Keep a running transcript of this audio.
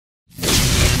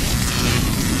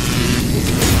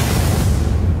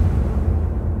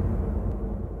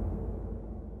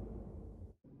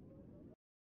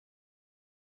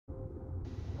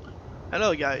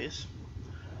Hello guys.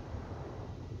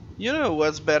 You know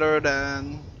what's better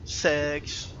than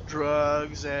sex,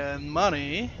 drugs and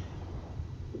money?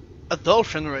 A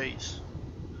dolphin race.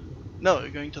 No, you're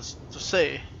going to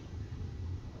say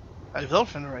a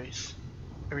dolphin race.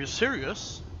 Are you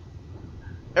serious?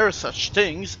 There are such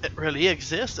things that really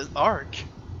exist at ARK.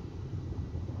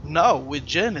 No, with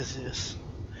Genesis.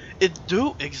 It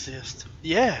do exist,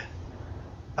 yeah.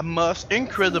 A most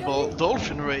incredible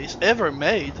dolphin race ever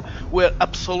made with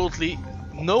absolutely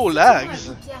no lags.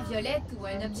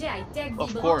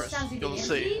 Of course, you'll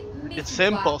say, it's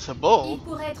impossible.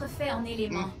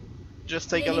 Just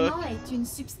take a look. L'élément est une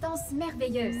substance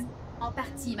merveilleuse, en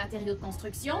partie matériau de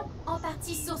construction, en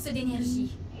partie source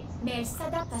d'énergie. Mais elle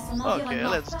s'adapte à son environnement. Okay,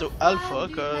 let's do alpha,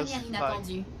 cause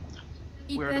like,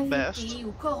 we're the best.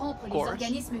 Ou corrompre les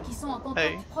organismes qui sont en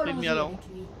contact prolongé avec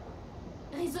lui.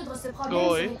 Résoudre ce problème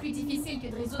serait plus difficile que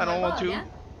de résoudre un bug, hein?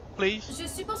 Please. Je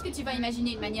suppose que tu vas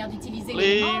imaginer une manière d'utiliser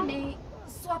l'élément, mais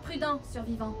sois prudent,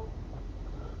 survivant.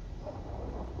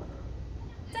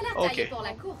 Okay,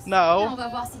 now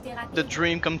the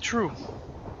dream come true.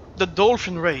 The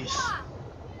dolphin race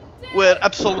with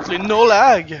absolutely no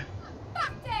lag.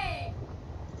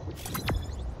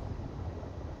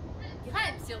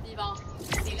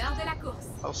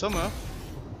 Awesome, huh?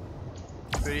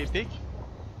 Very epic.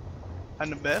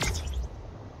 And the best.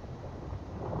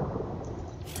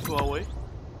 Go away.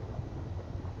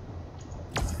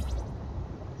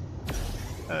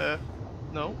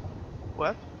 No.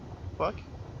 What? Fuck.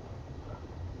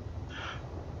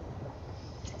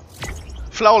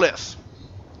 Flawless.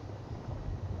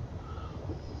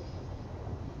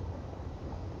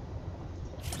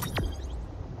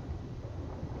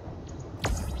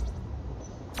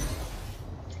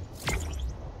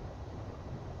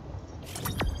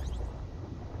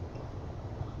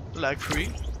 Lag free.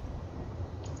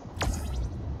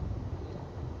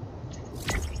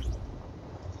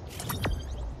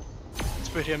 It's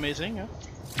pretty amazing, huh?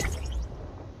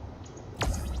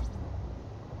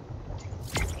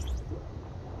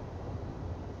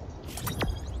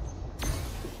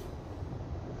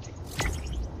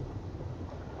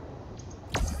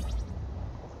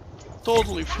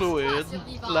 Totally fluid,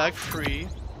 lag free,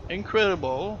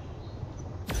 incredible.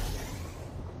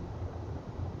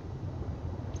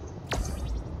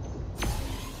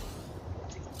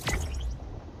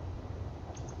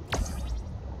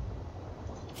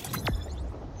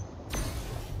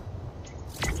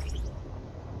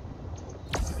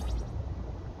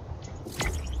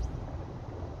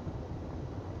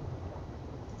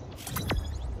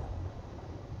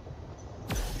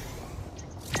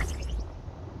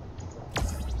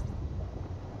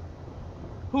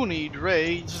 Who need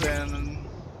raids and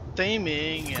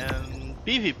taming and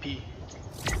PvP?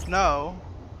 Now,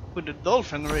 with the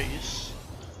dolphin race,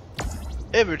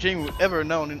 everything we've ever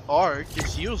known in ARK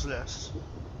is useless.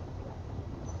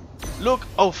 Look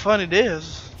how fun it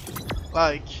is!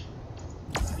 Like,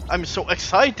 I'm so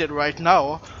excited right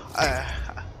now,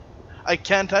 I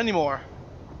can't anymore.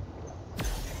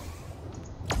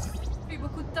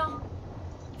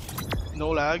 No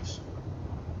lags.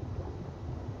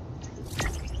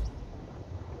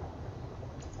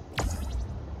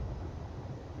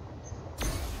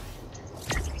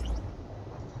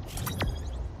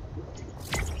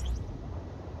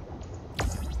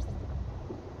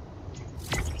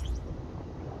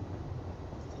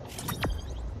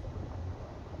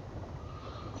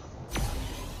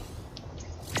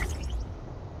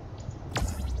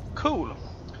 Cool.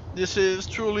 This is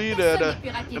truly the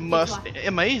most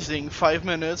amazing 5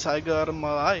 minutes I got in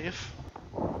my life.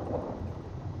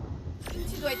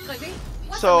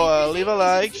 So leave a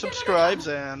like, subscribe,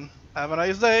 and have a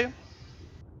nice day.